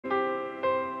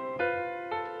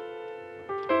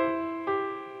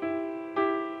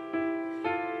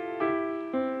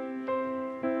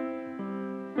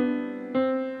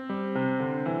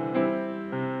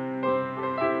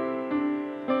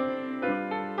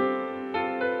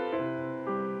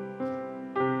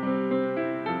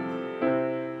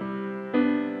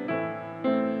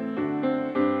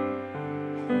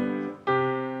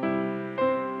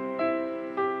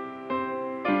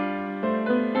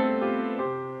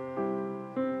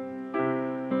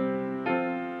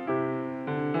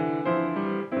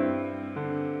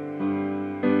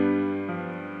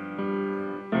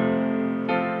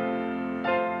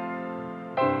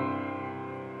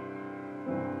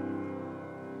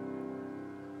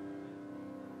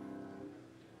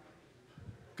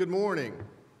Good morning.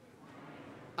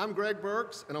 I'm Greg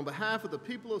Burks, and on behalf of the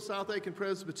people of South Aiken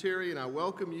Presbyterian, I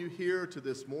welcome you here to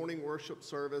this morning worship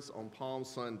service on Palm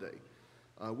Sunday.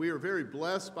 We are very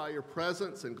blessed by your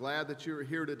presence and glad that you are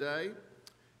here today.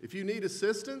 If you need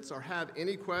assistance or have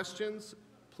any questions,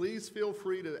 please feel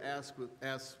free to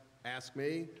ask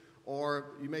me,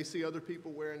 or you may see other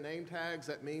people wearing name tags.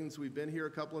 That means we've been here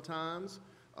a couple of times.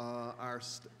 Our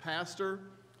pastor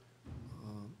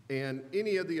and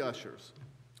any of the ushers.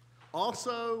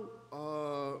 Also,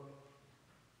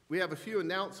 we have a few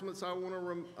announcements I want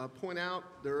to point out.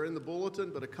 They're in the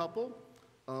bulletin, but a couple.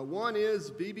 One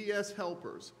is VBS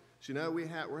helpers. As you know,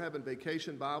 we're having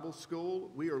Vacation Bible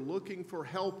School. We are looking for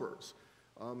helpers.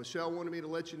 Michelle wanted me to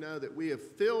let you know that we have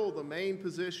filled the main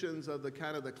positions of the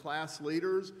class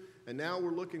leaders, and now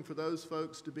we're looking for those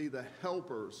folks to be the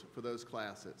helpers for those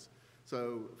classes.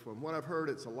 So from what I've heard,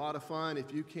 it's a lot of fun.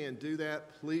 If you can do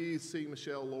that, please see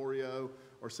Michelle Lorio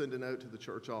or send a note to the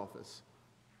church office.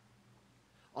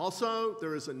 Also,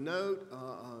 there is a note,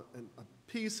 a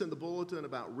piece in the bulletin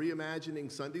about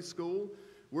reimagining Sunday school.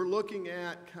 We're looking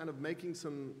at kind of making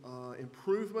some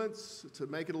improvements to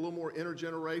make it a little more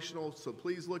intergenerational, so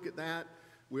please look at that.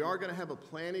 We are going to have a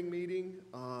planning meeting.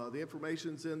 The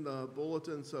information's in the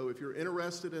bulletin, so if you're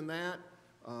interested in that,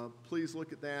 please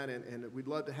look at that, and we'd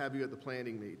love to have you at the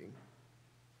planning meeting.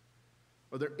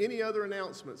 Are there any other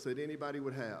announcements that anybody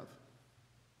would have?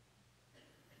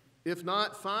 If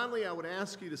not, finally, I would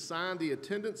ask you to sign the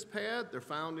attendance pad. They're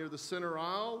found near the center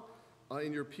aisle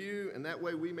in your pew, and that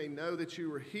way we may know that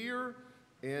you are here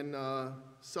and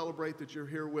celebrate that you're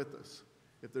here with us.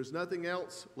 If there's nothing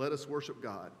else, let us worship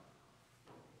God.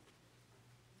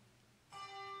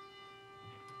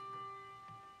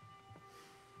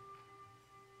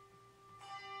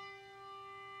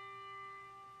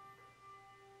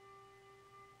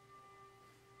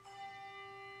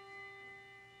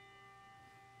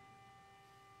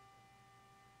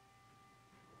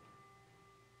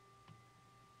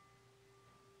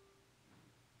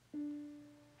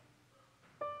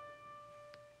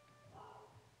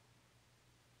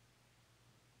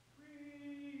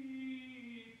 Free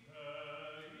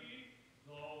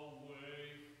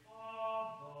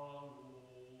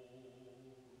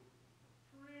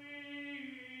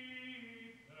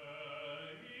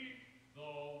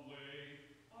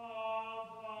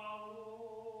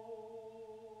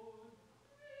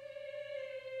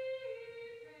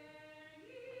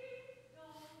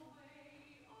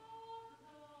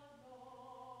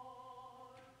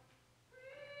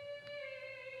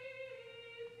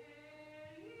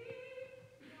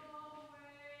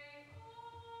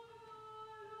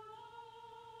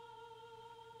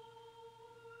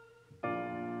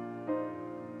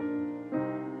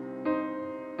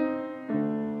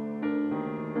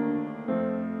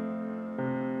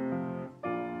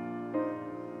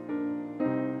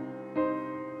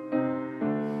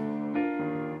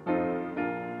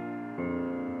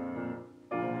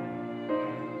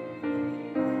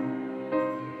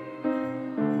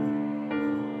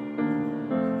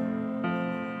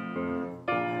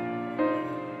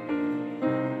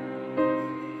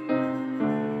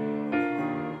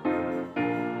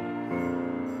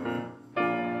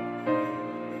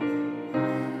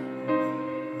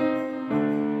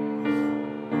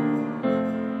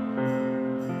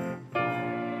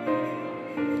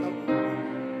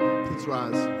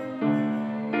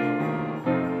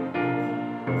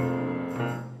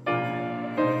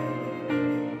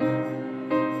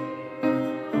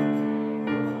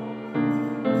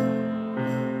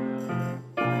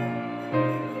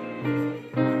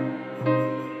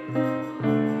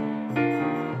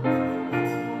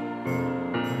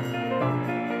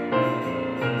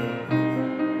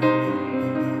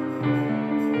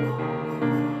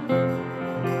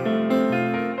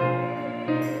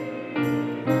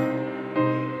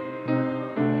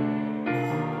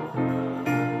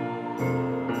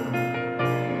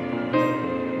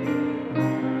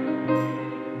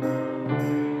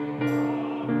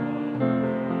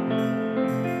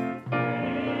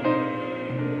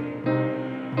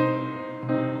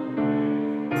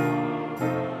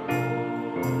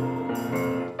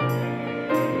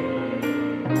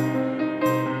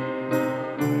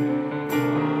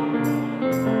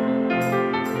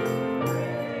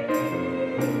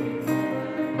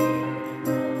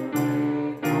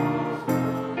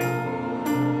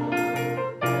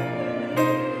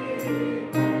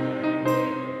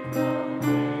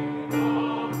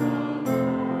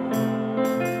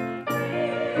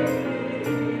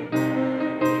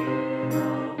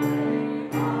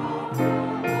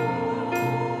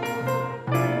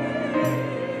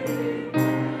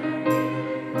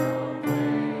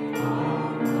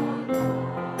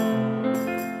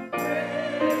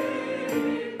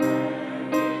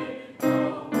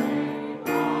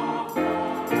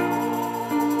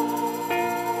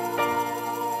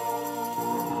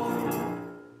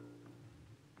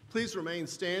Please remain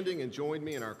standing and join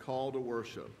me in our call to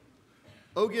worship.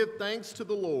 Oh, give thanks to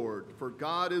the Lord, for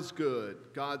God is good.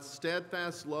 God's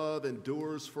steadfast love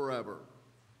endures forever.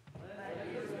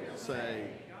 Say,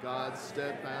 God's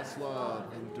steadfast love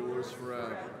endures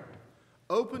forever.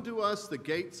 Open to us the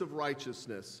gates of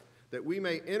righteousness, that we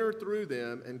may enter through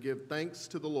them and give thanks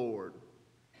to the Lord.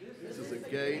 This is the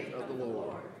gate of the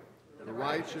Lord. The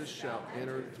righteous shall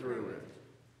enter through it.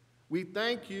 We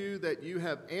thank you that you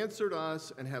have answered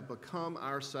us and have become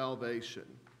our salvation.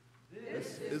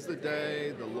 This is the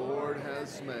day the Lord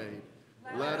has made.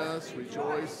 Let us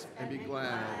rejoice and be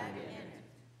glad in it.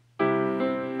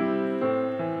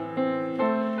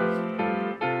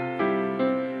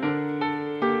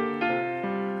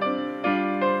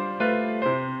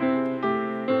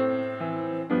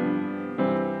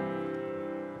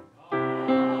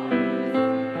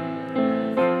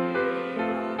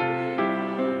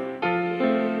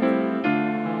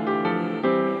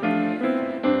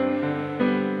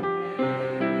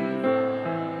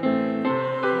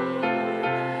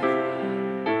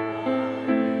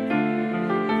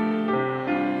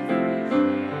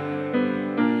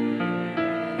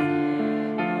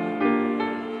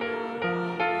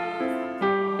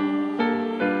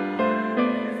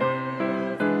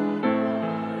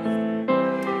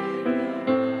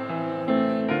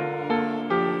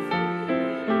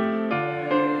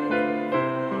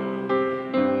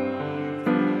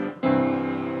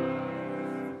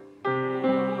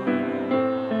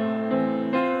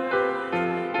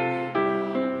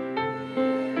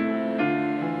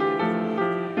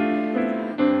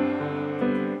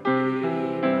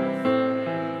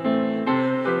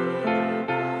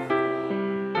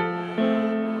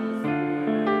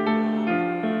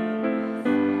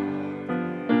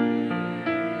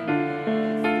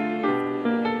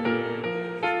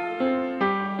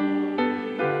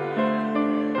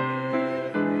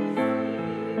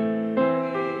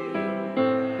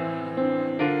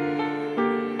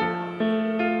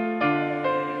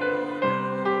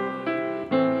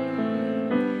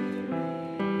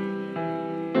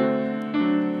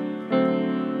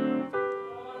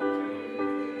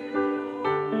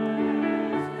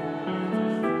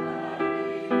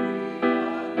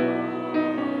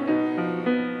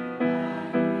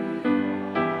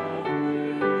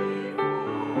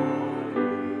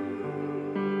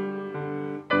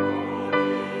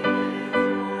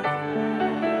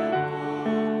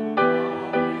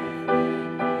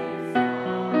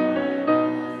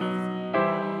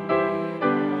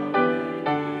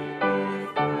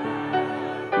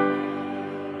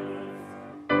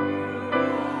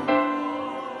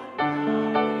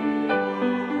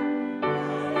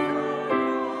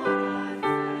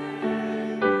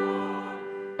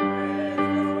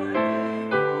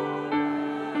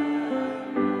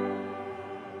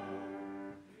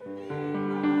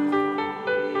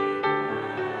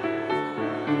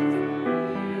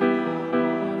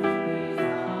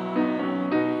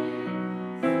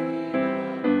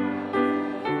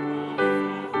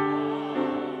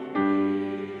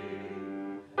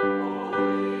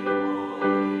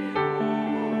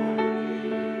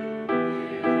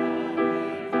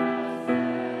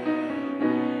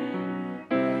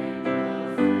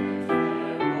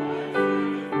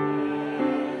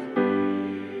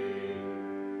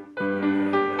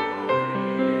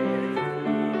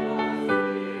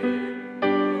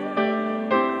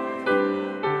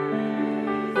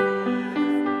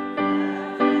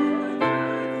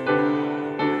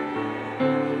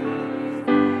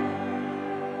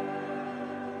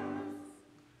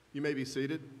 You may be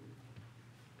seated.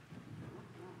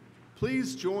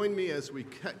 Please join me as we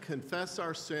confess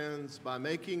our sins by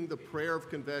making the prayer of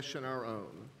confession our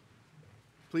own.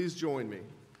 Please join me.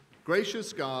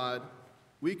 Gracious God,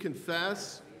 we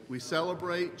confess, we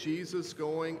celebrate Jesus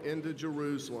going into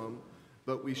Jerusalem,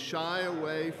 but we shy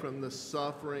away from the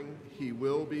suffering he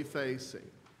will be facing.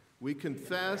 We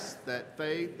confess that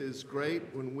faith is great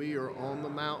when we are on the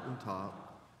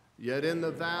mountaintop, yet in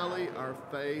the valley our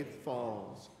faith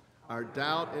falls. Our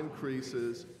doubt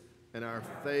increases, and our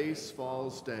face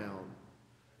falls down.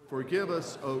 Forgive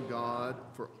us, O God,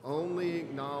 for only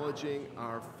acknowledging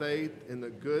our faith in the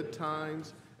good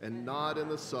times and not in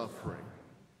the suffering.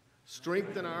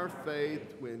 Strengthen our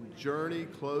faith when journey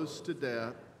close to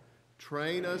death.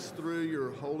 Train us through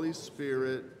your Holy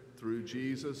Spirit, through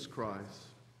Jesus Christ.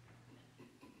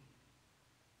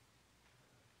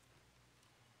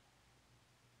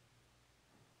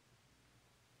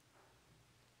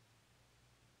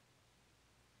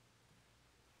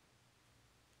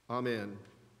 Amen.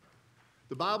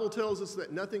 The Bible tells us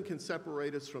that nothing can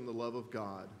separate us from the love of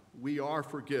God. We are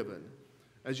forgiven.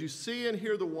 As you see and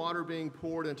hear the water being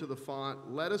poured into the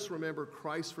font, let us remember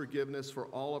Christ's forgiveness for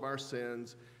all of our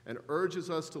sins and urges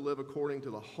us to live according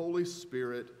to the Holy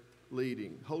Spirit's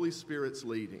leading.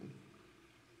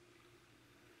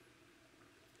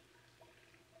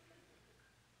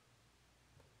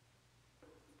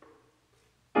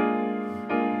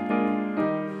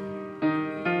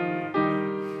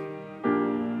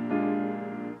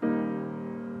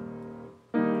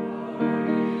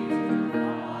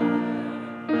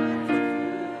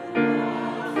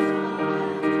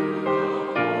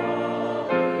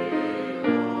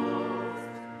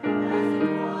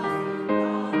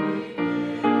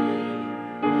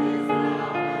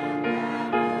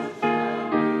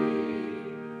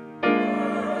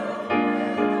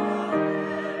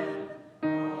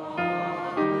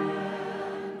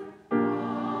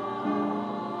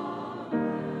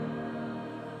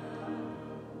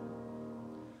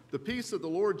 The peace of the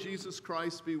Lord Jesus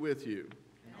Christ be with you.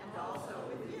 And also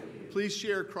with you. Please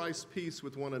share Christ's peace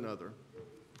with one another.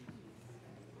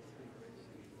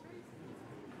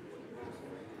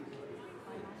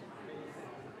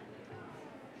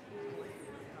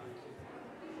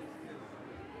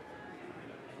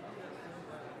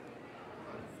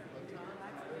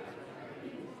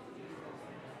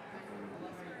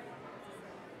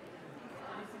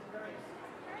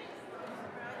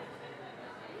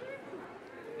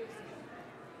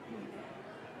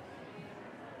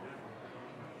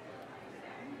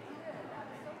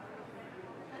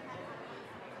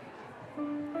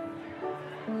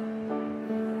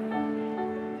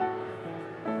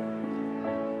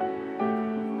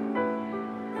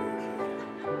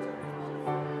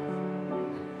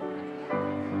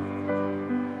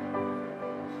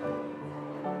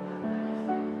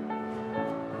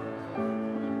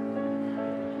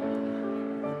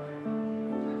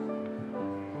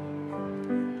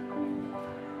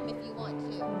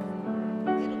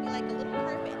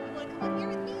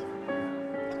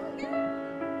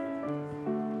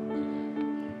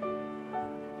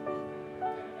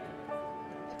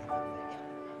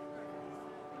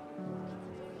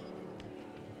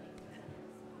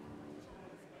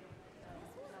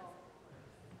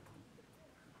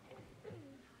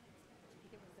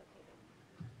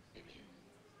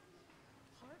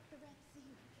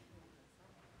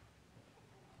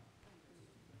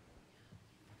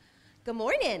 Good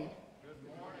morning.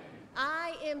 Good morning.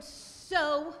 I am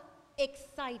so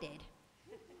excited.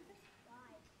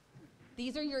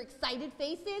 These are your excited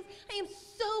faces? I am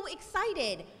so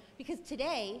excited because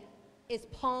today is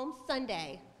Palm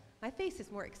Sunday. My face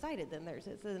is more excited than theirs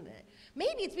is, isn't it?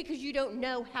 Maybe it's because you don't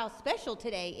know how special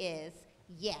today is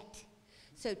yet.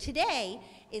 So today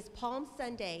is Palm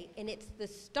Sunday, and it's the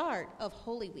start of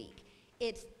Holy Week.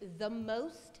 It's the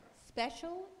most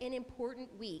special and important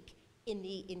week in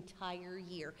the entire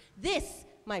year. This,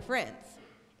 my friends,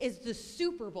 is the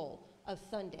Super Bowl of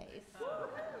Sundays.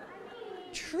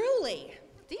 Truly.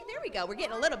 See, there we go. We're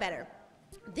getting a little better.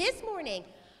 This morning,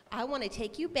 I want to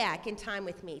take you back in time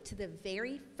with me to the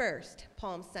very first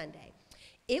Palm Sunday.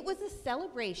 It was a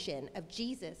celebration of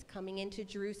Jesus coming into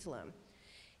Jerusalem.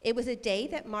 It was a day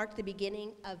that marked the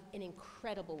beginning of an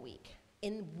incredible week.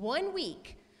 In 1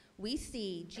 week, we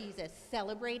see Jesus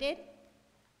celebrated,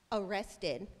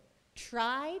 arrested,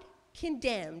 tried,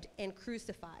 condemned, and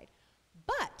crucified.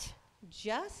 But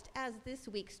just as this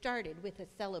week started with a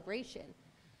celebration,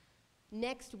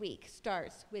 next week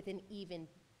starts with an even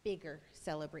bigger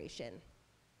celebration.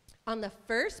 On the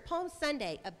first Palm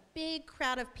Sunday, a big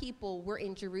crowd of people were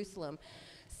in Jerusalem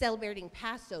celebrating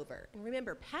Passover. And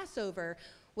remember, Passover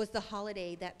was the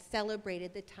holiday that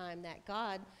celebrated the time that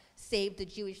God saved the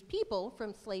Jewish people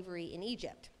from slavery in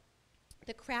Egypt.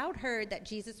 The crowd heard that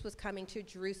Jesus was coming to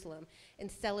Jerusalem and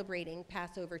celebrating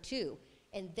Passover too,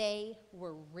 and they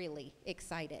were really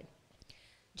excited.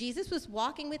 Jesus was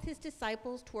walking with his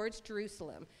disciples towards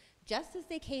Jerusalem. Just as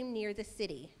they came near the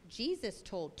city, Jesus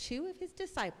told 2 of his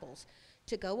disciples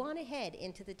to go on ahead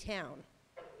into the town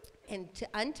and to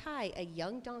untie a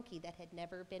young donkey that had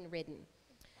never been ridden.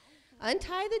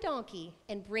 Untie the donkey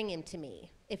and bring him to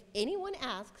me. If anyone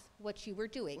asks what you were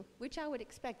doing, which I would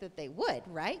expect that they would,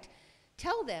 right?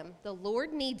 Tell them the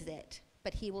Lord needs it,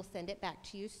 but he will send it back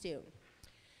to you soon.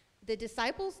 The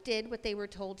disciples did what they were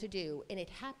told to do, and it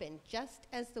happened just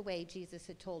as the way Jesus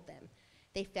had told them.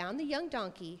 They found the young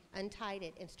donkey, untied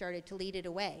it, and started to lead it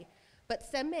away. But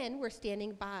some men were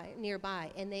standing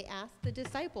nearby, and they asked the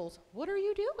disciples, "What are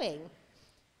you doing?"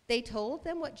 They told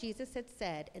them what Jesus had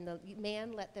said, and the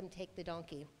man let them take the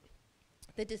donkey.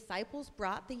 The disciples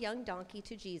brought the young donkey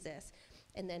to Jesus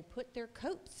and then put their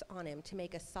coats on him to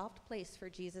make a soft place for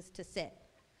Jesus to sit.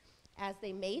 As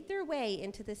they made their way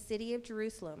into the city of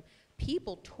Jerusalem,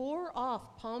 people tore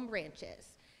off palm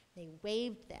branches. They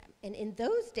waved them. And in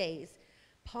those days,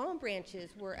 palm branches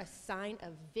were a sign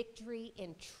of victory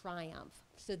and triumph.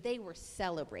 So they were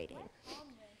celebrating.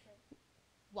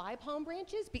 Why palm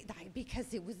branches?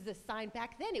 Because it was the sign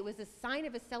back then. It was a sign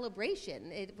of a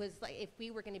celebration. It was like if we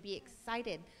were going to be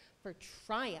excited for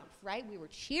triumph, right? We were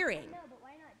cheering. No, but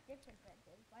why not different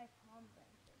branches? Why palm branches?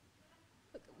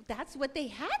 That's what they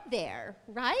had there,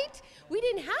 right? We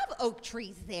didn't have oak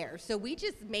trees there, so we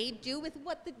just made do with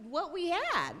what we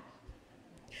had.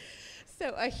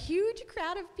 So a huge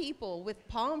crowd of people with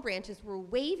palm branches were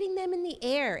waving them in the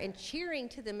air and cheering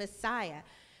to the Messiah.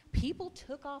 People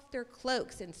took off their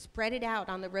cloaks and spread it out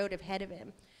on the road ahead of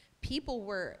him. People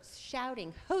were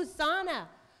shouting, "Hosanna!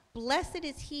 Blessed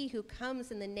is he who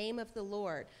comes in the name of the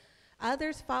Lord."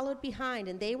 Others followed behind,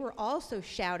 and they were also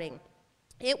shouting.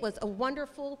 It was a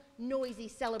wonderful, noisy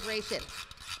celebration.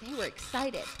 They were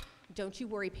excited. Don't you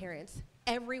worry, parents.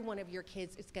 Every one of your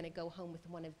kids is going to go home with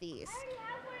one of these. I already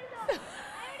have one of those.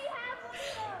 I already have one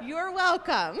of those. You're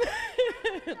welcome.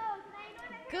 Can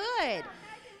I Good.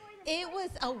 It was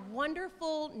a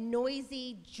wonderful,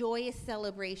 noisy, joyous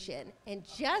celebration. And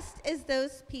just as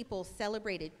those people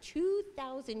celebrated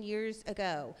 2,000 years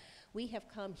ago, we have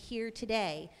come here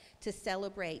today to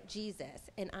celebrate Jesus.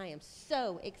 And I am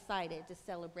so excited to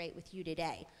celebrate with you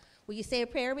today. Will you say a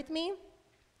prayer with me?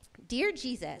 Dear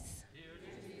Jesus,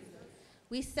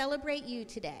 we celebrate you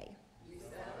today.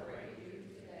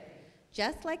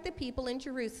 Just like the people in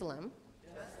Jerusalem.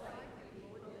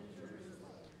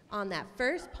 On that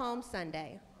first Palm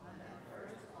Sunday.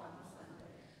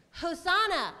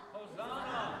 Hosanna!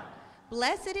 Hosanna!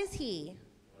 Blessed is he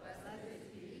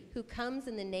who comes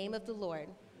in the name of the Lord.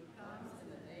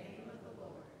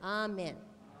 Amen.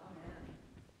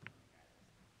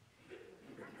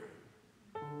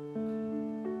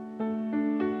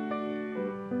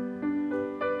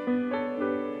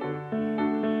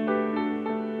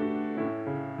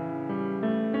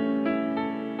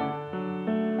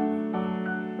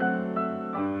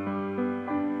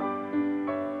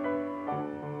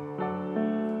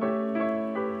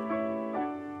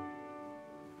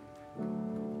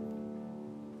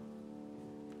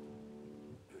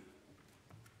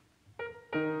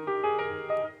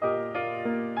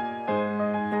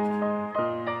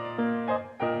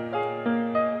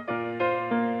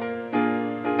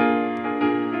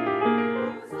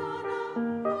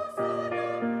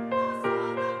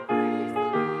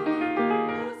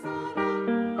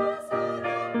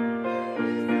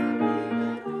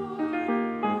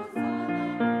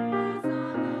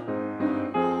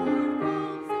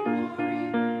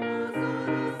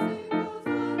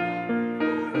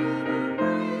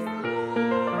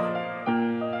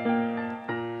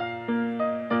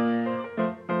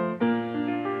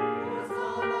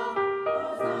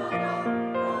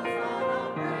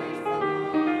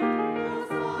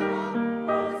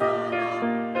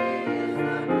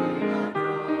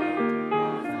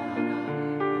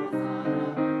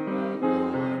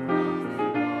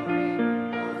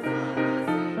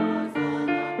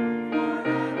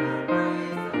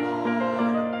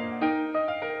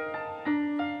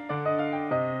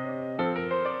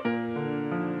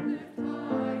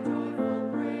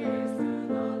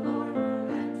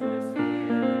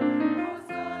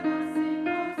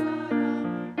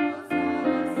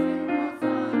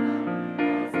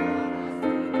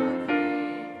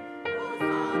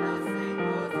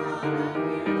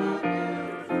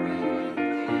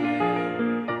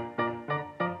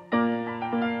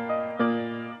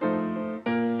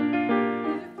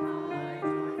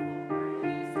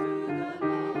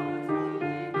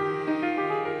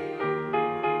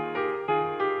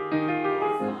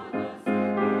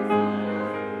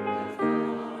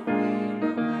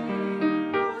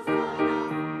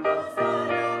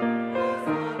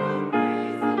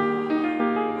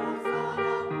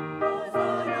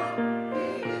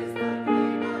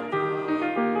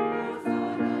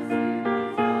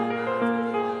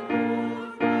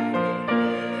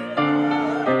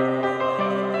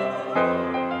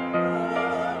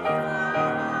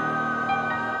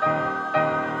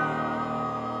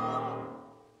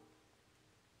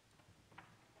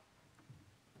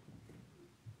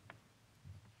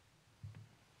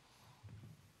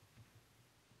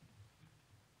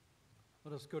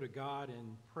 Let us go to God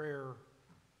in prayer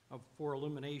for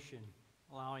illumination,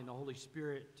 allowing the Holy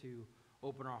Spirit to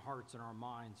open our hearts and our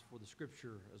minds for the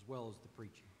Scripture as well as the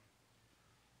preaching.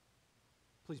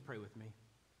 Please pray with me.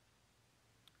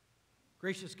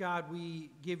 Gracious God,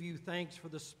 we give you thanks for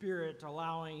the Spirit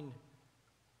allowing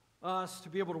us to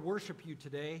be able to worship you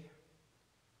today.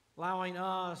 allowing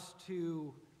us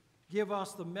to give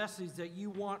us the message that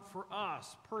you want for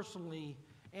us personally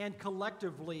and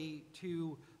collectively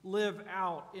to live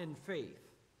out in faith.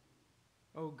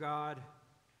 O God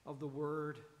of the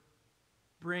Word,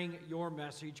 bring your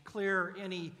message, clear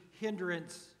any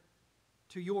hindrance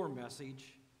to your message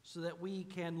so that we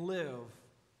can live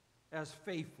as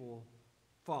faithful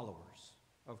followers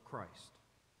of Christ.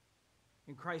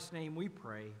 In Christ's name we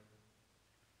pray.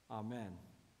 Amen.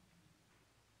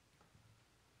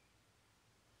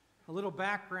 A little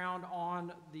background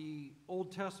on the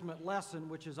Old Testament lesson,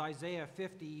 which is Isaiah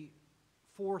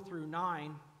 54 through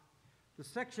 9. The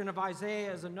section of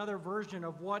Isaiah is another version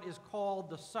of what is called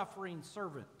the suffering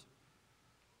servant.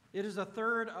 It is a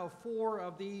third of 4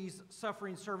 of these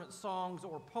suffering servant songs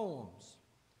or poems.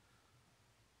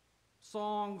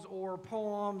 Songs or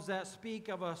poems that speak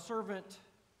of a servant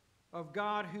of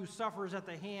God who suffers at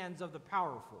the hands of the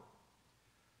powerful.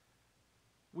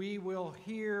 We will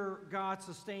hear God's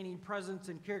sustaining presence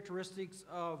and characteristics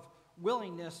of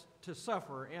willingness to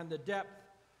suffer and the depth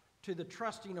to the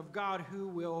trusting of God who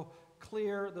will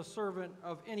clear the servant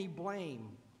of any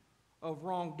blame of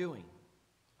wrongdoing.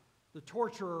 The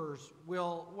torturers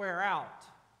will wear out.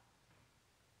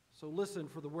 So listen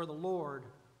for the word of the Lord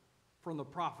from the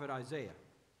prophet Isaiah.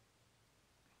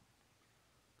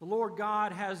 The Lord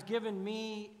God has given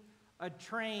me a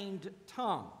trained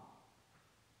tongue,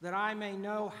 that I may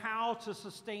know how to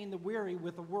sustain the weary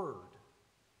with a word.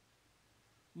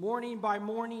 Morning by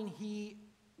morning he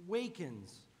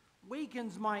wakens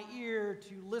my ear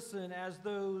to listen as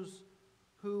those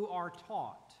who are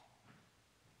taught.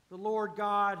 The Lord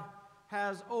God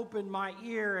has opened my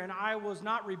ear, and I was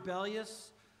not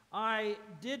rebellious. I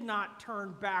did not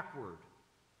turn backward.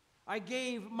 I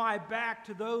gave my back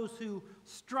to those who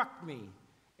struck me,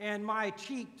 and my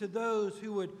cheek to those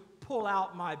who would pull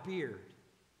out my beard.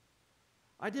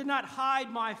 I did not hide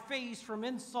my face from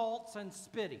insults and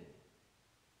spitting.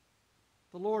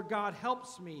 The Lord God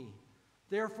helps me.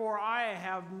 Therefore I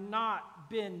have not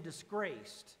been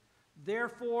disgraced.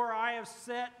 Therefore I have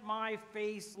set my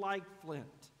face like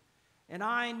flint. And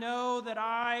I know that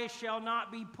I shall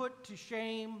not be put to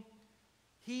shame.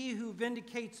 He who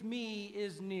vindicates me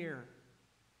is near.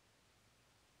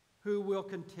 Who will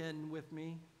contend with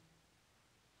me?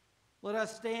 Let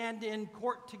us stand in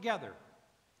court together.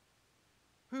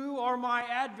 Who are my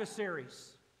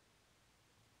adversaries?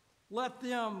 Let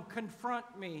them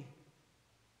confront me.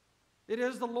 It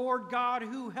is the Lord God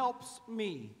who helps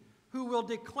me, who will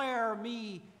declare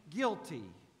me guilty.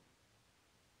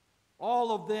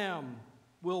 All of them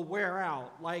will wear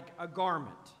out like a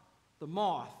garment. The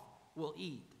moth will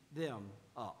eat them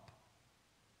up.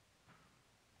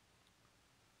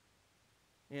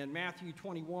 And Matthew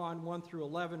 21, 1 through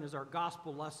 11 is our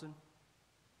gospel lesson.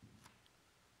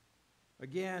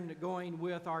 Again, going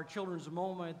with our children's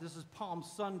moment, this is Palm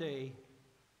Sunday,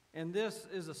 and this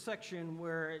is a section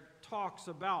where it talks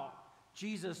about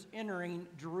Jesus entering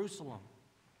Jerusalem.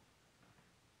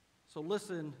 So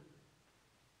listen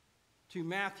to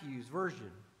Matthew's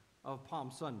version of Palm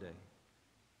Sunday.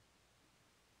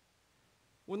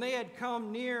 When they had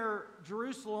come near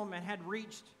Jerusalem and had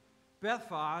reached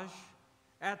Bethphage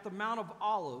at the Mount of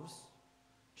Olives,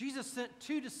 Jesus sent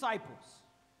 2 disciples,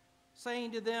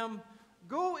 saying to them,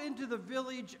 "Go into the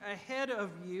village ahead of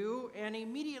you, and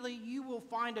immediately you will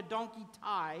find a donkey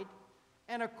tied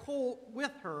and a colt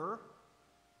with her.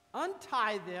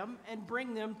 Untie them and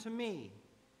bring them to me.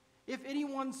 If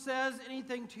anyone says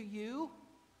anything to you,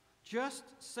 just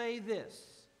say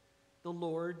this: the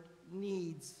Lord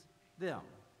needs them,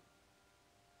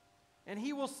 and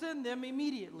he will send them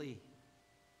immediately."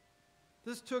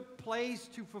 This took place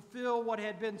to fulfill what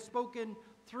had been spoken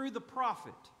through the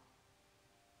prophet.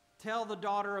 "Tell the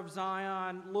daughter of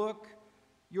Zion, look,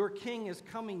 your king is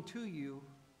coming to you,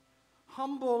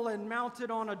 humble and mounted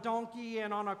on a donkey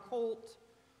and on a colt,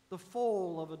 the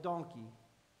foal of a donkey."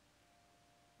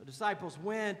 The disciples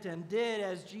went and did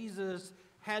as Jesus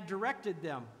had directed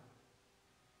them.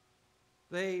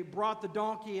 They brought the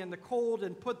donkey and the colt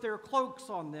and put their cloaks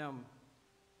on them,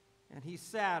 and he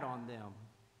sat on them.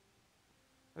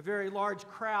 A very large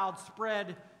crowd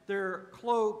spread their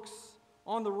cloaks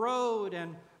on the road,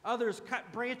 and others cut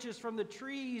branches from the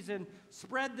trees and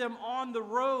spread them on the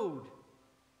road.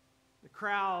 The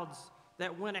crowds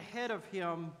that went ahead of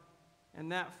him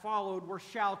and that followed were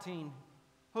shouting,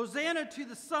 "Hosanna to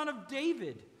the Son of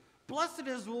David! Blessed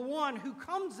is the one who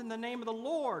comes in the name of the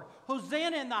Lord!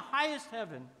 Hosanna in the highest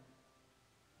heaven!"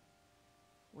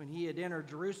 When he had entered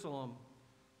Jerusalem,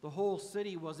 the whole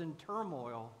city was in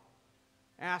turmoil,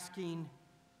 asking,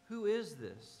 "Who is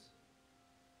this?"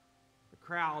 The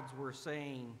crowds were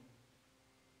saying,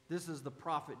 This is the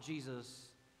prophet Jesus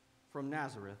from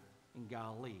Nazareth in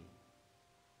Galilee.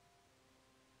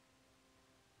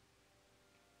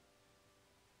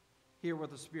 Hear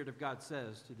what the Spirit of God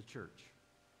says to the church.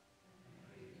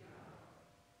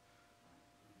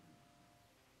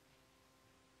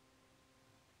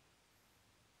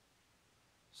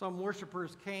 Some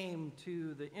worshipers came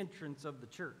to the entrance of the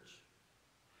church,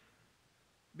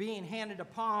 being handed a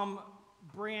palm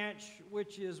branch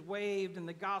which is waved in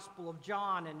the Gospel of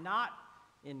John and not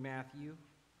in Matthew.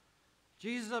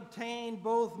 Jesus obtained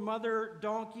both mother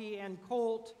donkey and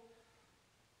colt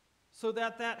so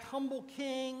that humble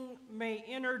king may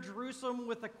enter Jerusalem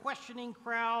with a questioning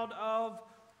crowd of,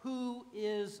 "Who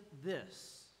is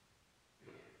this?"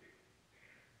 The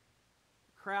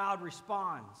crowd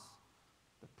responds,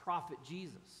 "The prophet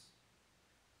Jesus."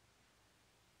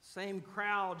 Same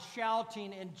crowd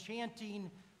shouting and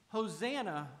chanting,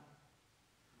 "Hosanna,"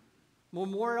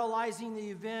 memorializing the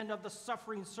event of the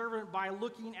suffering servant by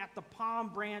looking at the palm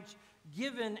branch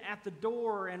given at the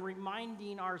door and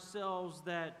reminding ourselves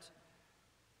that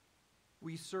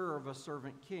we serve a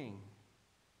servant king.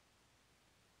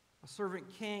 A servant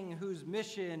king whose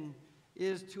mission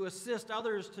is to assist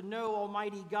others to know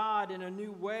Almighty God in a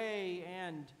new way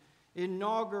and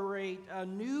inaugurate a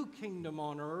new kingdom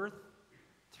on earth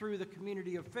through the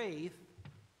community of faith,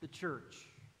 the church.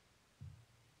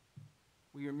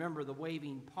 We remember the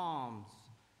waving palms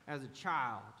as a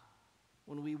child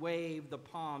when we waved the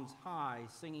palms high,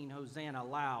 singing Hosanna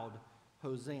loud,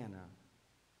 Hosanna,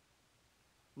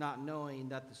 not knowing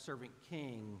that the servant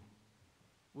king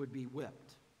would be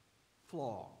whipped,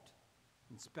 flogged,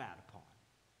 and spat upon.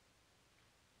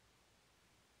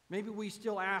 Maybe we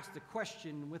still ask the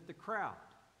question with the crowd,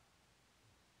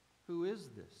 "Who is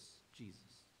this Jesus?"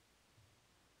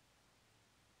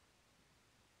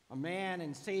 A man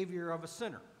and Savior of a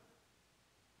sinner,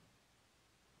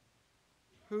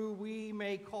 who we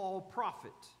may call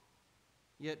prophet,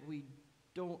 yet we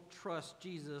don't trust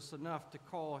Jesus enough to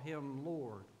call him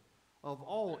Lord of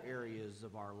all areas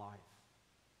of our life.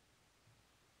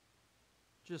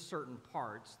 Just certain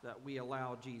parts that we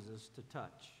allow Jesus to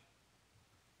touch.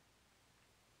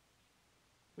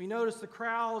 We notice the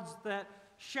crowds that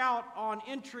shout on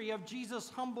entry of Jesus'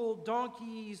 humble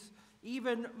donkeys,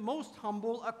 even most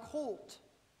humble, a colt,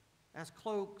 as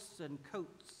cloaks and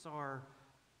coats are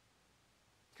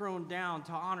thrown down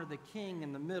to honor the king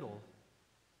in the middle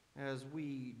as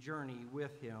we journey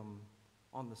with him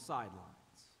on the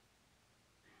sidelines.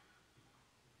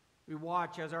 We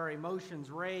watch as our emotions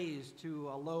raise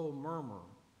to a low murmur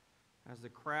as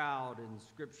the crowd in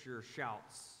Scripture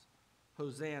shouts,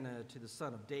 "Hosanna to the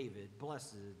Son of David,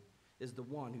 blessed is the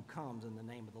one who comes in the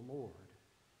name of the Lord.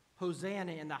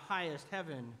 Hosanna in the highest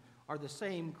heaven," are the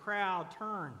same crowd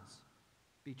turns,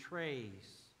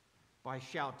 betrays by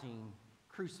shouting,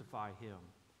 "Crucify him,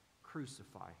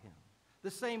 crucify him." The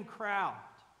same crowd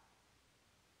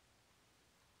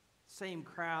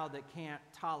that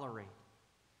can't tolerate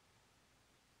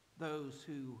those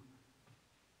who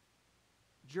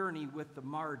journey with the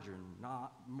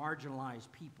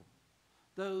marginalized people,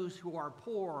 those who are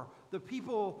poor. The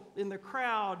people in the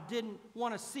crowd didn't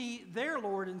want to see their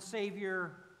Lord and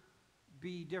Savior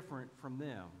be different from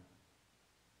them.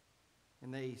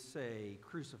 And they say,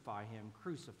 crucify him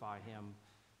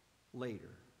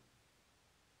later.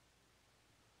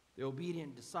 The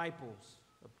obedient disciples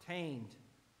obtained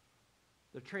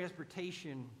the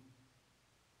transportation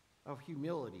of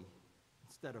humility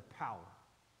instead of power,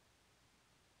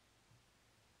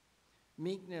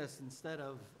 meekness instead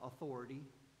of authority,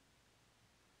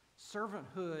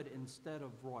 servanthood instead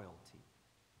of royalty.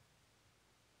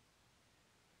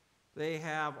 They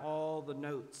have all the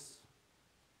notes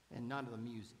and none of the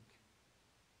music.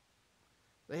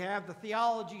 They have the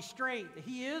theology straight.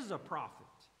 He is a prophet.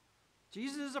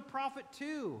 Jesus is a prophet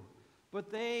too, but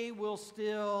they will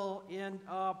still end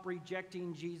up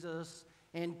rejecting Jesus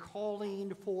and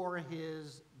calling for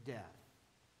his death.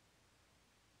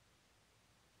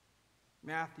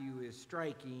 Matthew is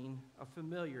striking a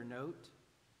familiar note.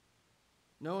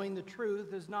 Knowing the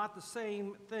truth is not the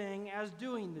same thing as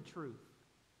doing the truth.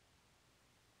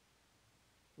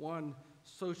 One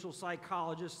social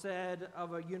psychologist said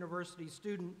of a university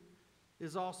student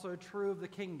is also true of the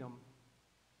kingdom.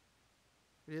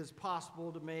 It is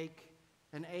possible to make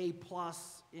an A+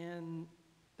 in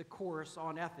the course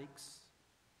on ethics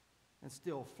and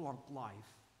still flunk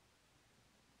life.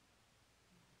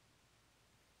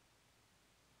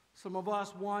 Some of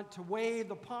us want to wave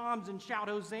the palms and shout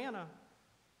Hosanna,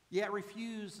 yet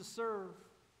refuse to serve.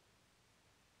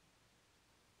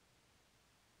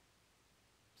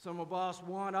 Some of us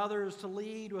want others to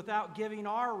lead without giving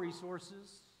our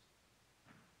resources.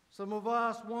 Some of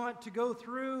us want to go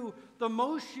through the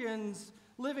motions,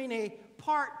 living a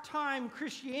part-time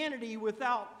Christianity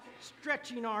without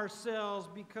stretching ourselves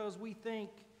because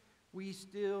we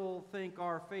still think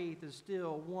our faith is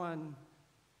still one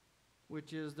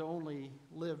which is the only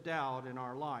lived out in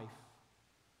our life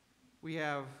we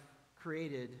have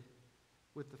created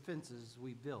with the fences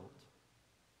we built.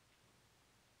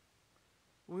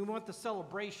 We want the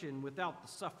celebration without the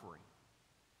suffering.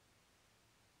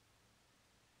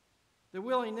 The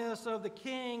willingness of the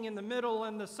king in the middle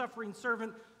and the suffering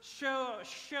servant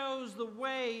shows the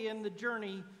way in the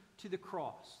journey to the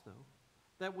cross, though,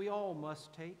 that we all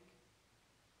must take.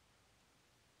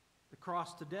 The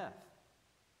cross to death.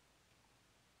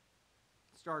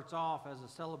 It starts off as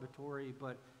a celebratory,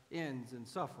 but ends in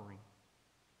suffering.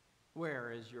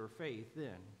 Where is your faith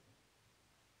then?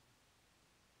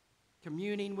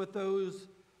 Communing with those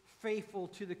faithful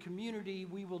to the community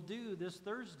we will do this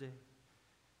Thursday.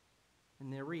 In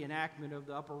the reenactment of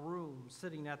the upper room,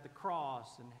 sitting at the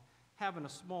cross and having a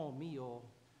small meal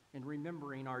and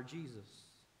remembering our Jesus.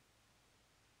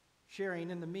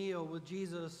 Sharing in the meal with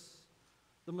Jesus,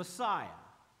 the Messiah,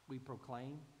 we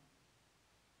proclaim.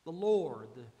 The Lord,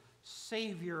 the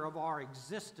Savior of our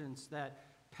existence that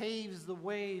paves the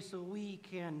way so we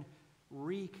can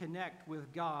reconnect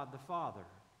with God the Father.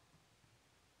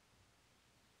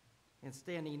 And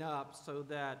standing up so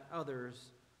that others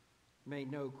may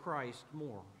know Christ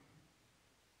more.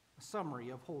 A summary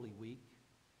of Holy Week.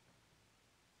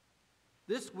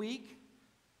 This week,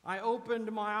 I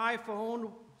opened my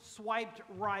iPhone, swiped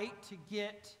right to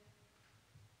get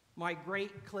my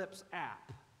Great Clips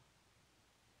app,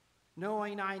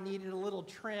 knowing I needed a little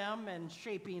trim and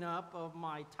shaping up of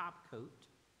my top coat.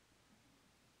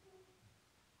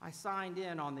 I signed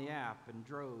in on the app and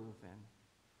drove and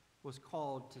was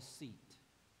called to seat.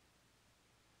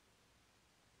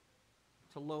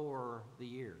 To lower the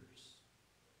ears,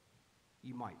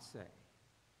 you might say.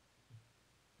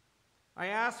 I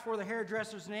asked for the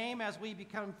hairdresser's name as we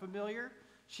become familiar.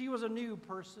 She was a new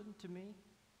person to me.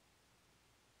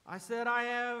 I said, I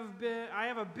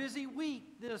have a busy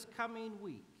week this coming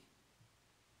week.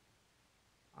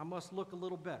 I must look a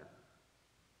little better.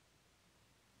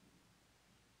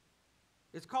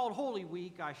 It's called Holy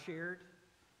Week, I shared.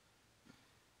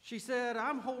 She said,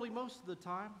 I'm holy most of the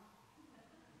time.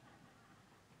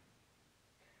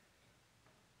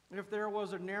 If there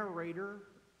was a narrator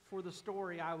for the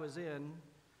story I was in,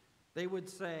 they would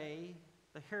say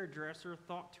the hairdresser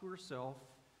thought to herself,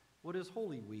 what is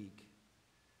Holy Week?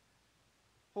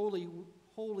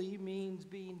 Holy means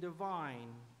being divine,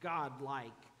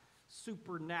 godlike,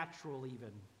 supernatural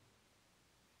even.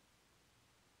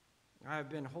 I have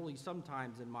been holy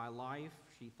sometimes in my life,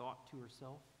 she thought to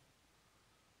herself.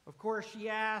 Of course, she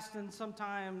asked, and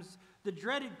sometimes the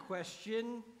dreaded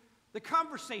question, the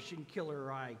conversation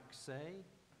killer, I say.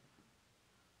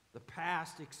 The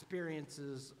past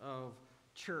experiences of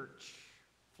church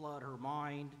flood her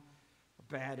mind.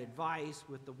 Bad advice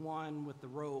with the one with the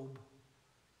robe,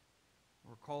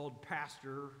 or called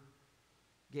pastor,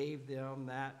 gave them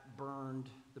that burned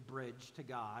the bridge to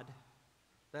God.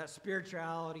 That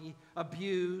spirituality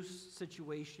abuse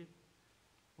situation,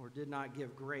 or did not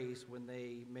give grace when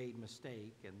they made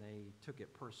mistake and they took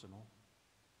it personal.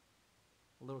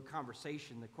 A little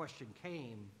conversation, the question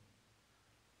came,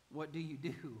 what do you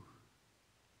do?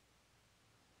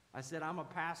 I said, I'm a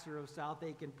pastor of South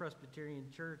Aiken Presbyterian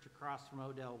Church across from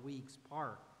Odell Weeks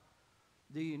Park.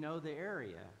 Do you know the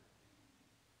area?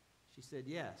 She said,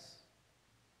 yes.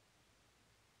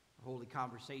 The holy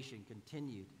conversation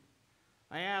continued.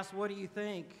 I asked, what do you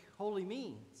think holy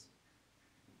means?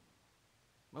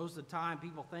 Most of the time,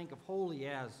 people think of holy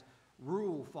as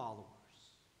rule followers,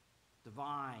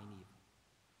 divine even.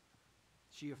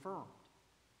 She affirmed.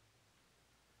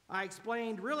 I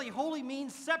explained, really, holy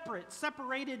means separate,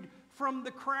 separated from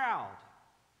the crowd.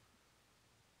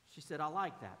 She said, I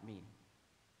like that meaning.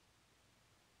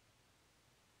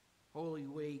 Holy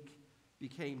Week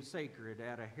became sacred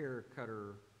at a hair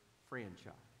cutter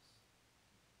franchise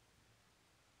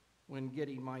when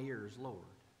getting my ears lowered.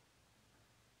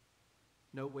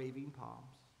 No waving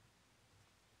palms.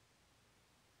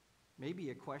 Maybe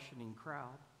a questioning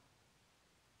crowd.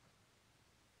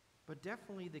 But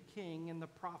definitely the king and the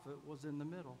prophet was in the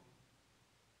middle.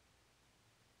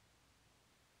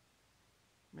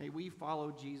 May we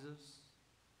follow Jesus,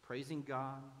 praising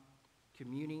God,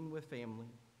 communing with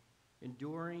family,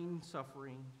 enduring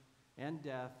suffering and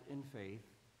death in faith,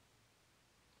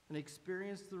 and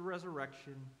experience the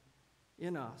resurrection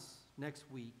in us next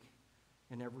week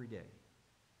and every day.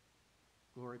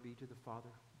 Glory be to the Father,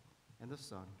 and the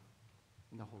Son,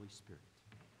 and the Holy Spirit.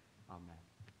 Amen.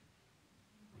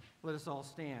 Let us all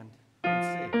stand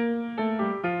and sing.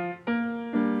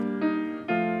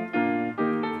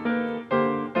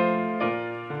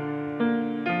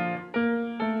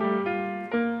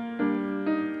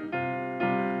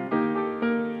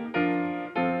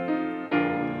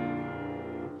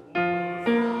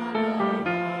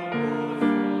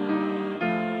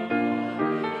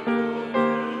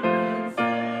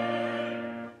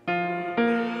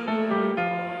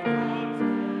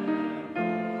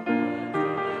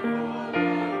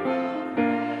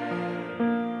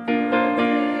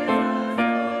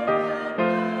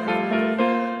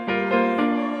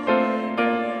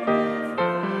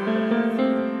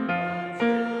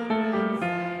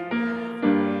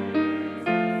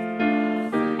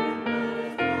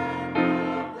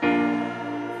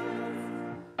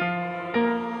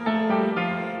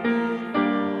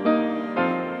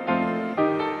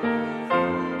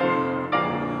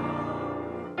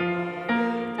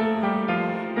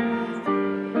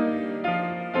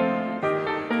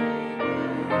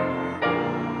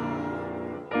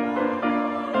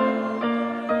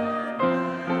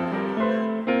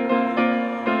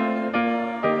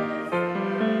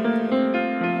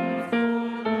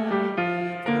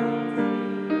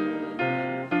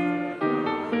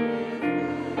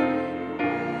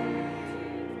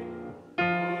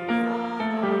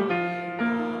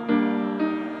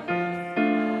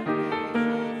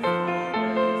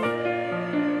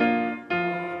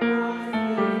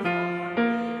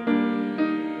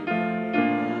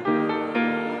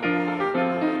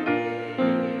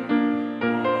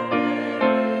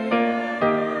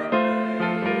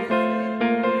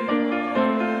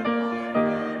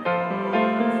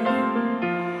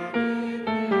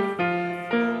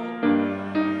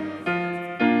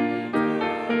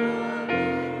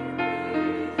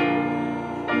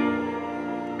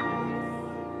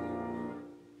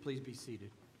 Please be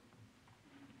seated.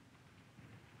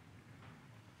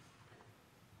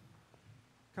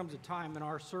 Comes a time in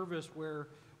our service where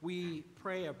we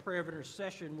pray a prayer of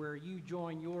intercession where you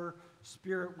join your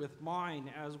spirit with mine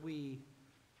as we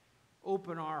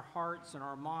open our hearts and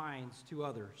our minds to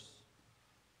others.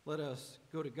 Let us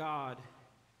go to God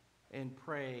and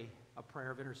pray a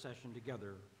prayer of intercession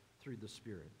together through the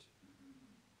Spirit.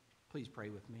 Please pray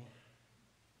with me.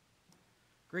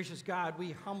 Gracious God,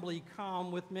 we humbly come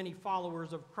with many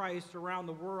followers of Christ around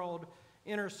the world,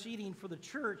 interceding for the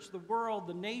church, the world,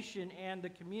 the nation, and the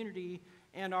community,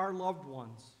 and our loved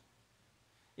ones.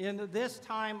 In this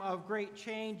time of great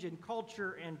change in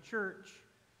culture and church,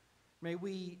 may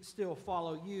we still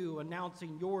follow you,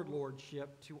 announcing your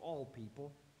lordship to all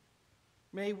people.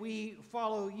 May we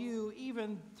follow you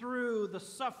even through the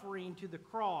suffering to the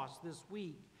cross this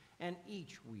week and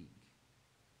each week.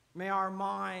 May our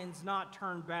minds not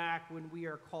turn back when we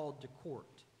are called to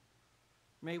court.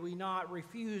 May we not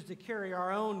refuse to carry our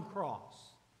own cross.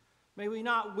 May we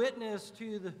not witness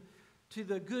to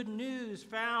the good news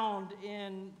found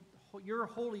in your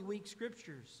Holy Week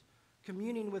scriptures,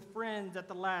 communing with friends at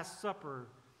the Last Supper,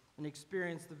 and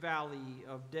experience the valley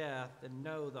of death and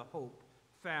know the hope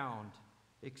found,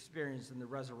 experienced in the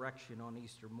resurrection on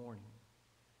Easter morning.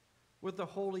 With the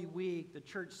Holy Week, the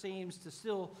church seems to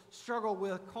still struggle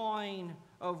with calling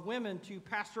of women to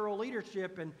pastoral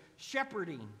leadership and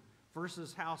shepherding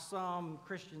versus how some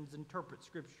Christians interpret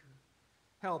Scripture.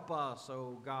 Help us,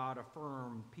 O God,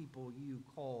 affirm people you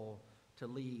call to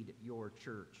lead your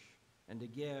church and to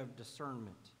give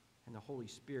discernment and the Holy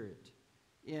Spirit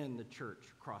in the church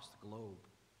across the globe.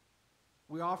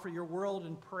 We offer your world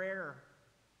in prayer.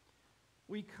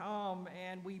 We come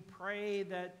and we pray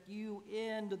that you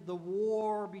end the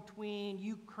war between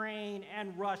Ukraine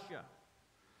and Russia.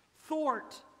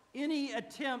 Thwart any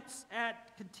attempts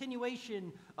at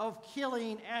continuation of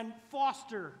killing and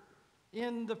foster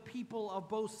in the people of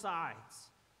both sides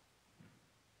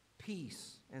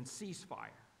peace and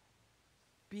ceasefire.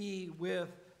 Be with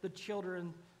the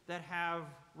children that have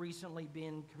recently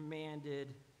been commanded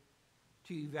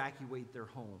to evacuate their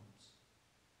homes.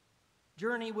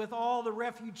 Journey with all the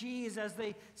refugees as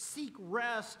they seek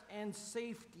rest and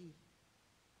safety.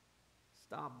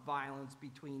 Stop violence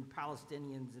between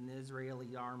Palestinians and the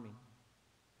Israeli army.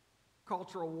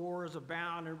 Cultural wars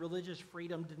abound and religious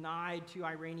freedom denied to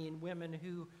Iranian women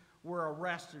who were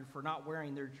arrested for not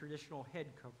wearing their traditional head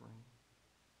covering.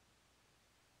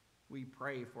 We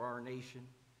pray for our nation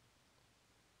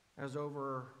as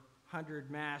over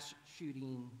 100 mass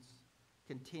shootings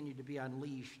continue to be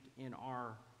unleashed in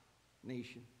our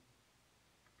nation.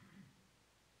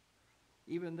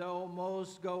 Even though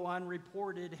most go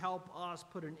unreported, help us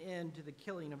put an end to the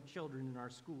killing of children in our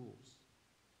schools.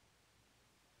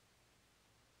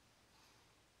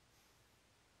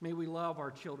 May we love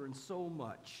our children so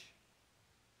much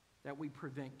that we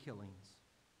prevent killings,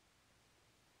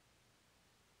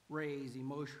 raise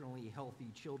emotionally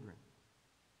healthy children,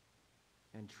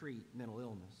 and treat mental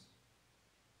illness.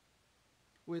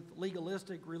 With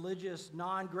legalistic, religious,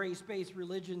 non-grace-based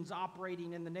religions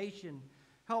operating in the nation,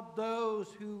 help those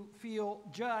who feel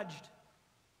judged,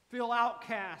 feel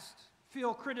outcast,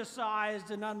 feel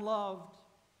criticized and unloved.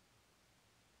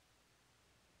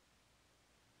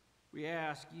 We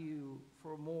ask you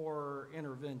for more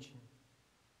intervention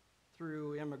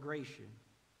through immigration,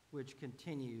 which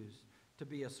continues to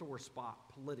be a sore spot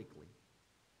politically.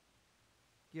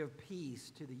 Give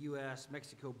peace to the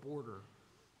U.S.-Mexico border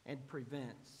and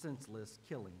prevent senseless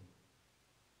killing.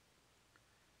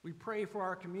 We pray for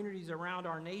our communities around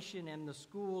our nation and the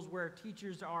schools where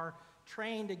teachers are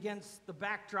trained against the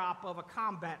backdrop of a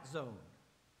combat zone.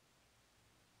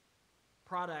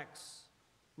 Products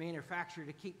manufactured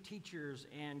to keep teachers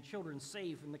and children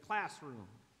safe in the classroom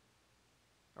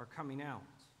are coming out.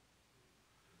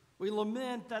 We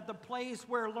lament that the place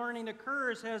where learning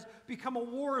occurs has become a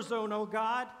war zone, oh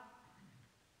God.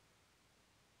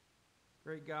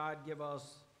 Great God, give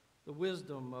us the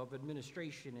wisdom of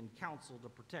administration and counsel to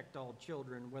protect all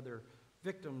children, whether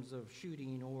victims of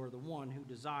shooting or the one who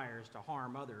desires to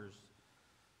harm others.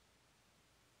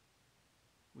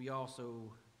 We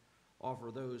also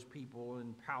offer those people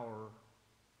in power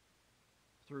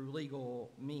through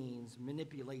legal means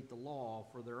manipulate the law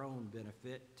for their own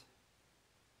benefit.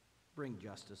 Bring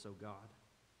justice, O God.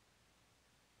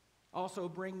 Also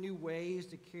bring new ways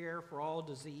to care for all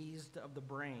diseased of the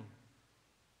brain.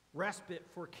 Respite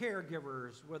for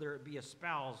caregivers, whether it be a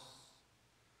spouse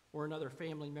or another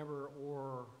family member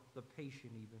or the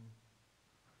patient even.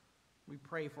 We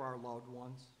pray for our loved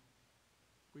ones.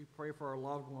 We pray for our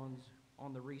loved ones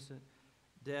on the recent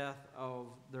death of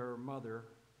their mother,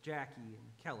 Jackie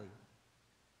and Kelly.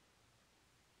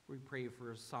 We pray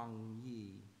for Sang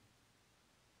Yi,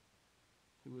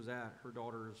 who was at her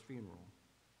daughter's funeral.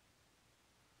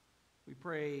 We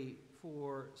pray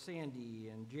for Sandy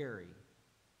and Jerry.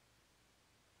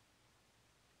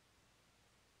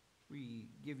 We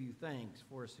give you thanks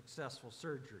for a successful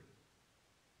surgery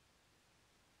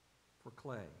for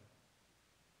Clay.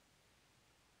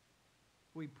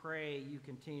 We pray you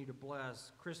continue to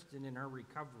bless Kristen in her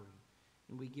recovery,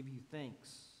 and we give you thanks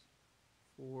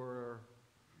for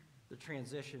the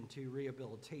transition to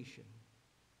rehabilitation.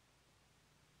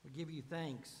 We give you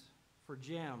thanks for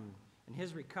Jim and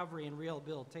his recovery and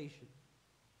rehabilitation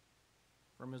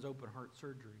from his open heart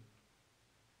surgery.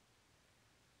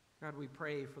 God, we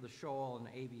pray for the Shaw and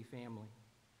Avey family,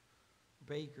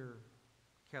 Baker,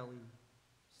 Kelly,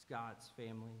 Scott's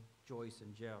family, Joyce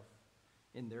and Jeff,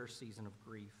 in their season of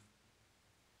grief.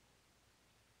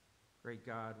 Great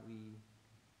God, we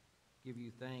give you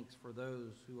thanks for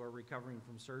those who are recovering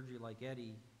from surgery like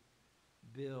Eddie,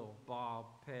 Bill, Bob,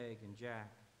 Peg, and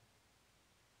Jack.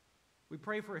 We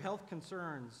pray for health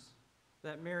concerns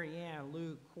that Mary Ann,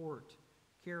 Luke, Court,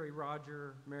 Carrie,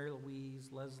 Roger, Mary Louise,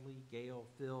 Leslie, Gail,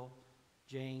 Phil,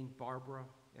 Jane, Barbara,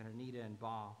 and Anita and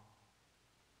Bob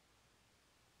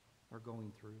are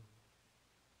going through.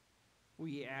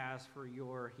 We ask for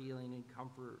your healing and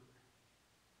comfort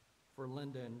for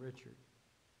Linda and Richard.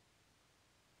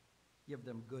 Give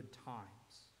them good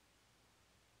times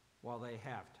while they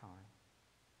have time.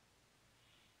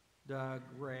 Doug,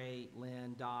 Ray,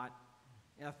 Lynn, Dot,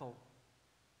 Ethel,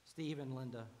 Steve and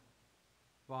Linda,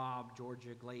 Bob,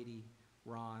 Georgia, Glady,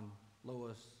 Ron,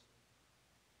 Lois,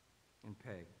 and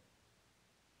Peg.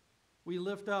 We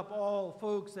lift up all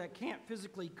folks that can't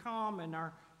physically come and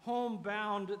are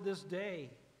homebound this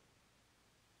day.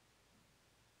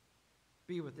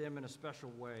 Be with them in a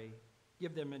special way.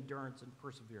 Give them endurance and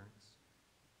perseverance.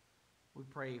 We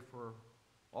pray for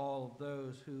all of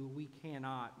those who we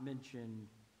cannot mention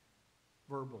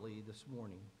verbally this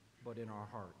morning, but in our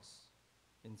hearts,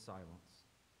 in silence.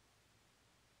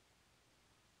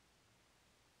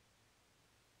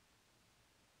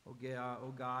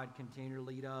 O God, continue to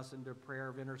lead us into prayer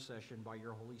of intercession by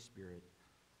your Holy Spirit.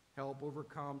 Help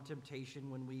overcome temptation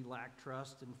when we lack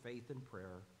trust and faith in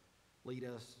prayer. Lead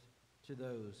us to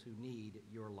those who need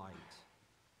your light.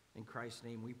 In Christ's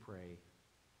name we pray.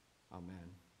 Amen.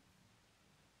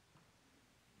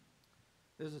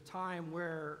 There's a time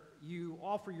where you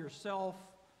offer yourself.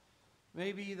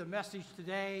 Maybe the message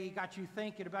today got you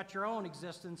thinking about your own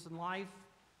existence in life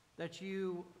that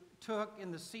you took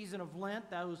in the season of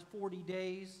Lent, those 40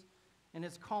 days, and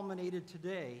it's culminated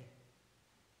today.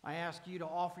 I ask you to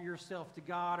offer yourself to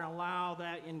God and allow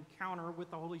that encounter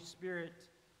with the Holy Spirit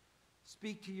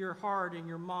speak to your heart and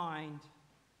your mind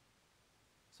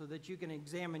so that you can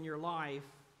examine your life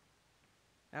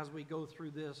as we go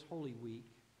through this Holy Week.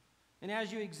 And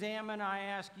as you examine, I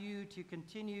ask you to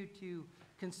continue to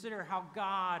consider how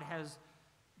God has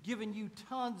given you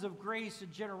tons of grace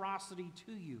and generosity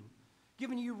to you,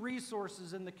 given you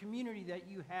resources in the community that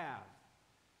you have.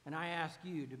 And I ask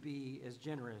you to be as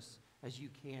generous as you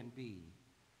can be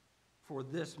for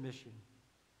this mission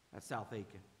at South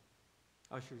Aiken.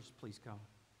 Ushers, please come.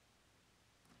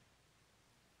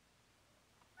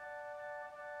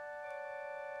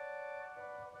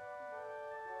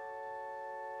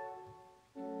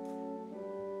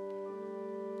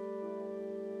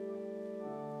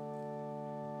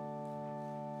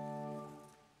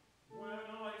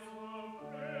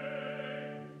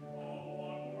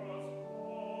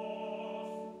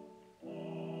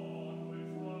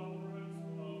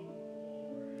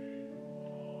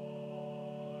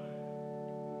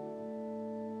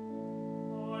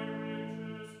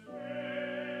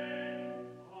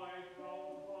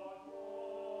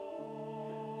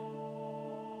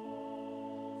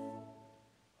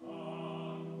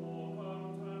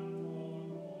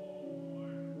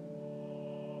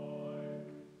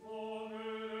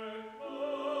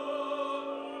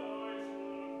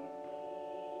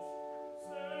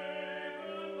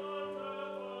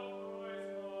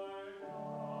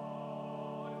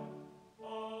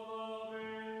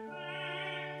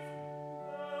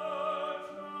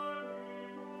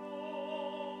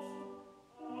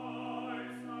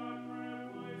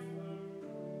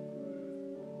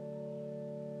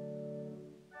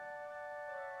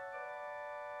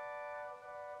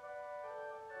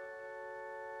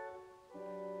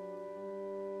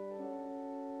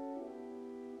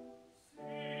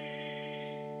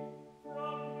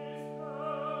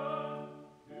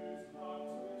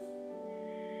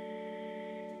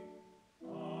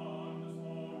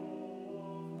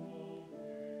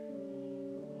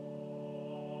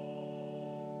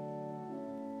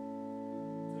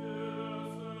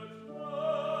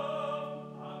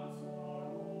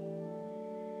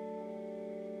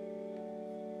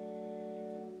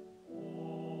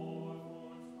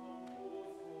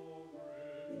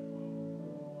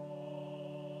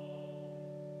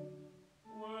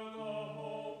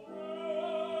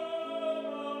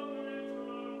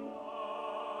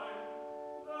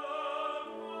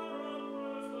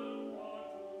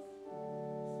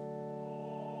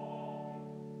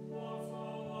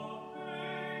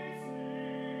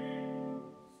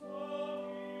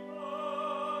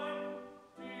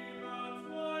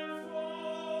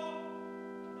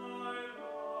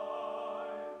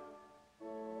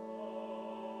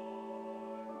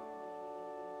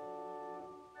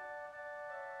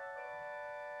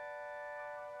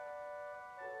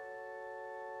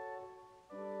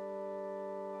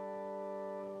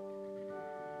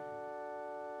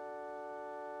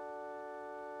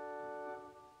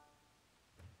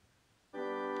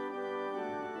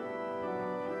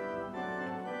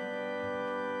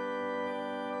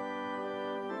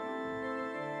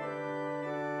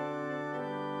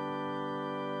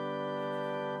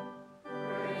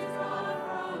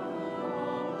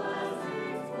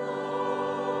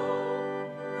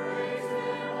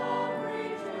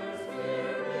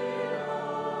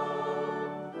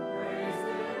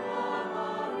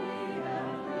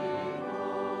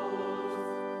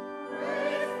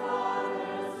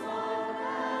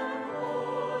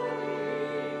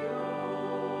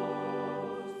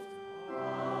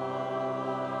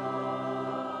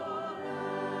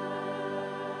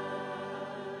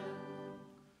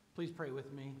 Please pray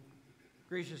with me.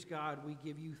 Gracious God, we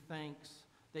give you thanks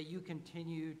that you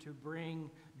continue to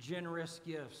bring generous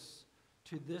gifts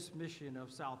to this mission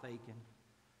of South Aiken.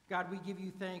 God, we give you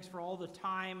thanks for all the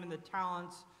time and the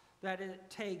talents that it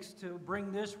takes to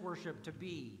bring this worship to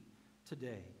be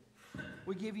today.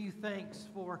 We give you thanks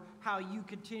for how you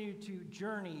continue to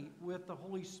journey with the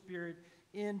Holy Spirit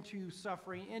into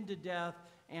suffering, into death,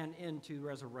 and into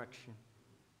resurrection.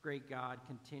 Great God,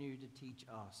 continue to teach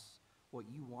us what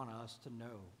you want us to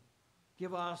know.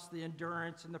 Give us the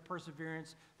endurance and the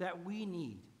perseverance that we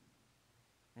need,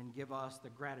 and give us the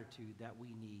gratitude that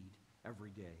we need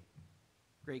every day.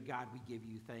 Great God, we give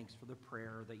you thanks for the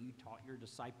prayer that you taught your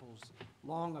disciples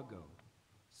long ago,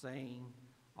 saying,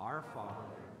 Our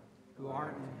Father, who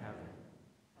art in heaven,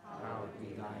 hallowed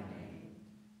be thy name.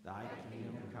 Thy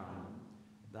kingdom come,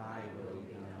 thy will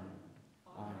be done,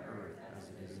 on earth as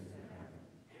it is in heaven.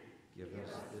 Give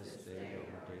us this day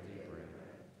our daily bread,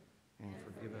 and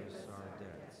forgive us our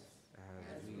debts,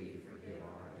 as we forgive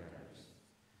our debtors.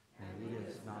 And lead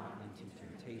us not into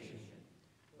temptation,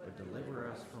 but deliver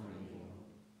us from evil.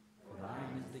 For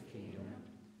thine is the kingdom,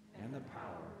 and the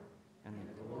power, and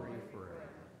the glory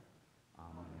forever.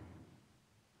 Amen.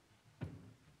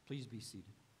 Please be seated.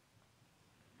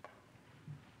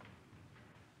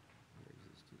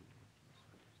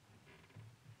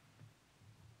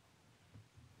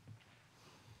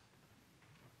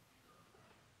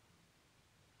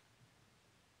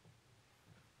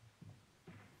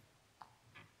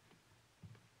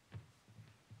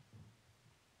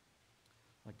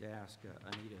 I'd like to ask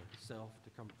Anita Self to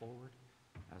come forward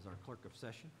as our clerk of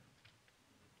session.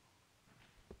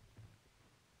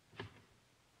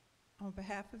 On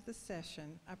behalf of the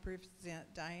session, I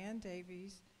present Diane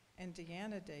Davies and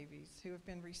Deanna Davies, who have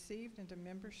been received into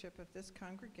membership of this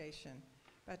congregation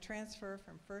by transfer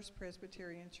from First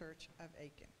Presbyterian Church of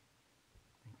Aiken.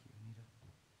 Thank you, Anita.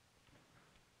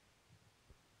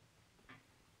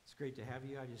 It's great to have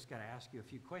you. I just got to ask you a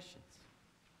few questions.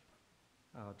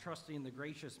 Trusting the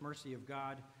gracious mercy of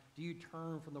God, do you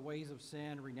turn from the ways of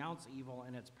sin, renounce evil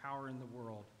and its power in the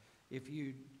world? If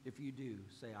you do,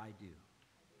 say, I do.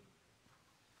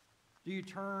 Do you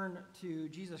turn to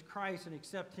Jesus Christ and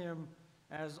accept him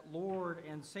as Lord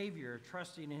and Savior,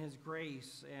 trusting in his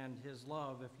grace and his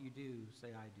love? If you do, say,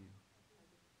 I do.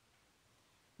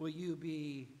 Will you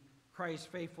be Christ's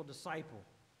faithful disciple,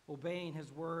 obeying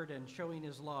his word and showing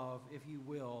his love? If you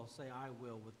will, say, I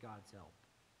will, with God's help.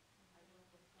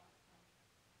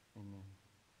 Amen.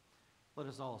 Let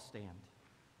us all stand.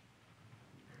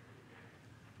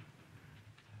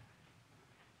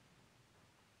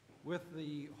 With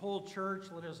the whole church,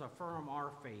 let us affirm our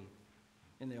faith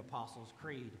in the Apostles'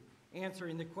 Creed,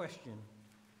 answering the question,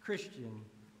 Christian,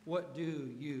 what do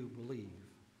you believe?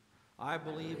 I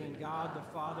believe in God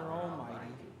the Father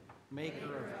Almighty, maker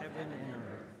of heaven and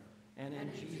earth, and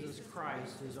in Jesus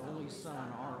Christ, his only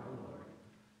Son, our Lord,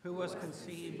 who was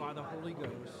conceived by the Holy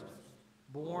Ghost,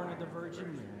 born of the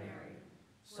Virgin Mary,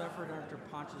 suffered under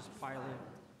Pontius Pilate,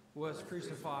 was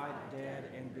crucified,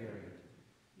 dead, and buried.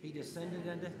 He descended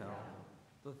into hell.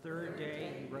 The third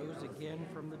day he rose again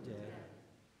from the dead.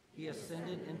 He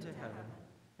ascended into heaven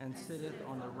and sitteth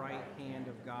on the right hand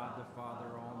of God the Father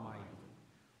Almighty.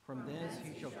 From thence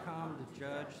he shall come to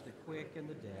judge the quick and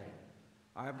the dead.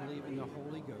 I believe in the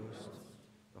Holy Ghost,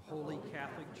 the Holy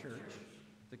Catholic Church,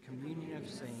 the communion of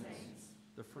saints,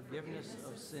 the forgiveness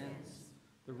of sins,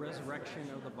 the resurrection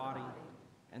of the body,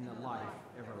 and the life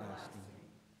everlasting.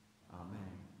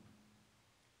 Amen.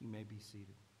 You may be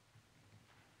seated.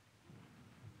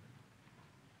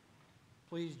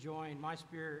 Please join my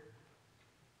spirit,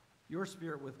 your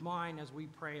spirit with mine as we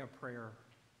pray a prayer.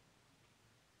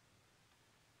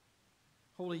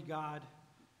 Holy God,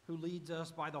 who leads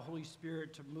us by the Holy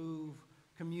Spirit to move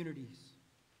communities,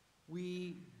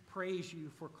 we praise you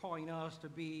for calling us to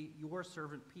be your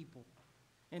servant people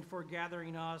and for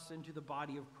gathering us into the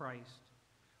body of Christ.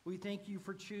 We thank you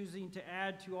for choosing to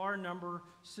add to our number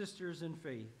sisters in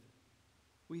faith.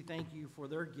 We thank you for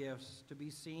their gifts to be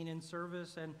seen in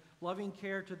service and loving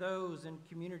care to those in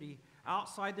community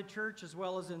outside the church as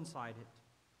well as inside it.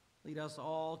 Lead us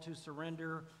all to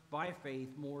surrender by faith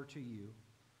more to you.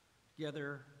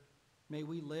 Together, may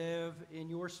we live in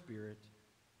your spirit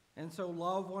and so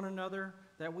love one another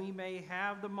that we may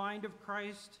have the mind of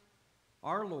Christ,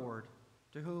 our Lord,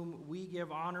 to whom we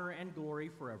give honor and glory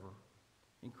forever.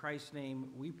 In Christ's name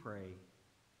we pray.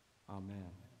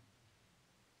 Amen.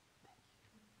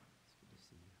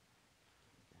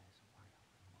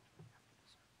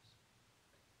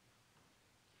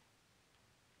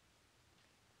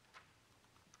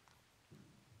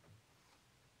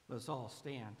 Let's all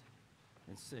stand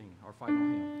and sing our final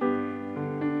hymn.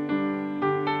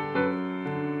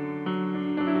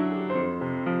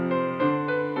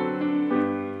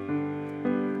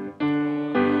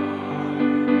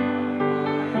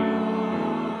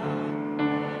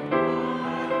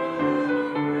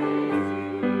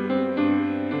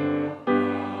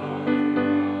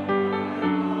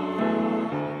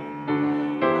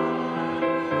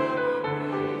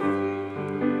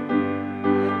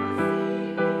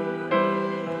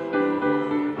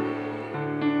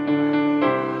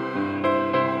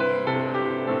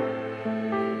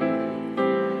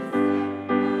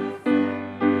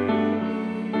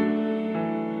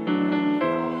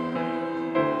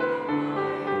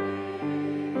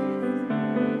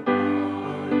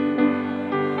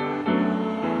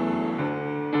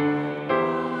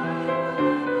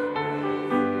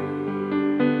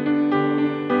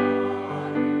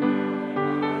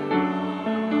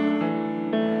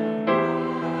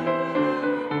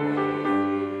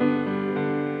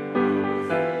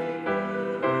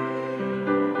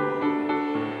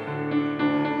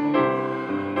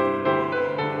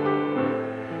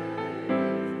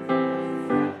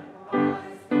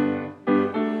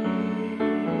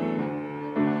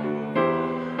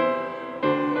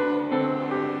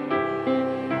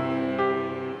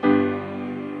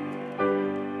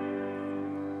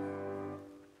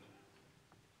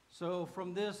 So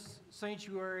from this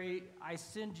sanctuary, I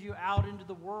send you out into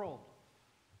the world,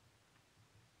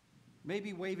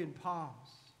 maybe waving palms,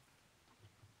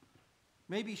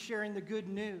 maybe sharing the good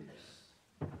news,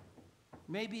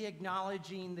 maybe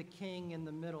acknowledging the King in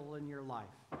the middle in your life.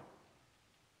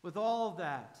 With all of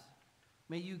that,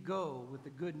 may you go with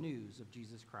the good news of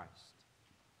Jesus Christ.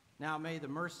 Now may the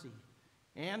mercy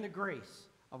and the grace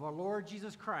of our Lord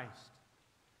Jesus Christ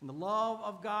and the love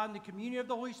of God and the communion of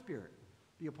the Holy Spirit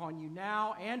be upon you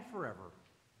now and forever.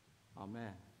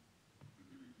 Amen.